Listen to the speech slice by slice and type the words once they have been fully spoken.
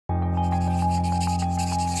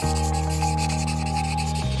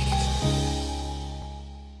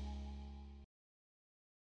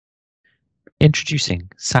Introducing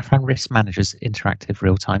Safran Risk Manager's interactive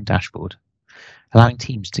real-time dashboard, allowing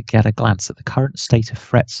teams to get a glance at the current state of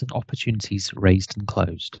threats and opportunities raised and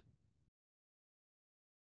closed.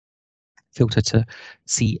 Filter to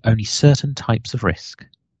see only certain types of risk,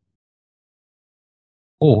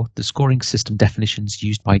 or the scoring system definitions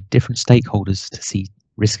used by different stakeholders to see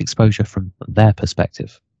risk exposure from their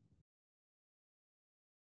perspective.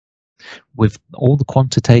 With all the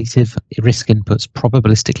quantitative risk inputs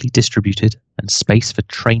probabilistically distributed and space for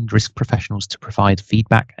trained risk professionals to provide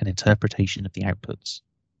feedback and interpretation of the outputs.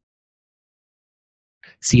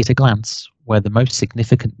 See at a glance where the most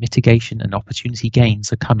significant mitigation and opportunity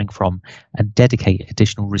gains are coming from and dedicate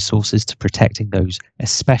additional resources to protecting those,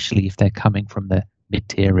 especially if they're coming from the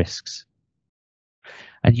mid-tier risks.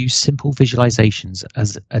 And use simple visualizations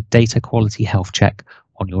as a data quality health check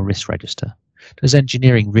on your risk register. Does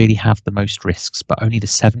engineering really have the most risks, but only the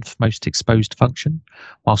 7th most exposed function,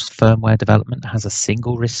 whilst firmware development has a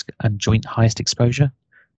single risk and joint highest exposure?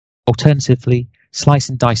 Alternatively, slice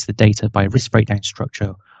and dice the data by risk breakdown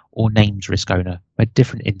structure or named risk owner, where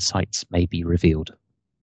different insights may be revealed.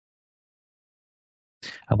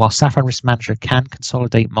 And while Safran Risk Manager can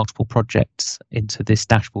consolidate multiple projects into this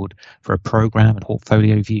dashboard for a program and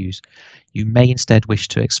portfolio views, you may instead wish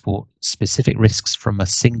to export specific risks from a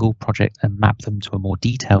single project and map them to a more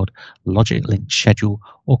detailed logic-linked schedule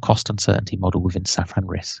or cost uncertainty model within Safran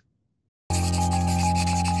Risk.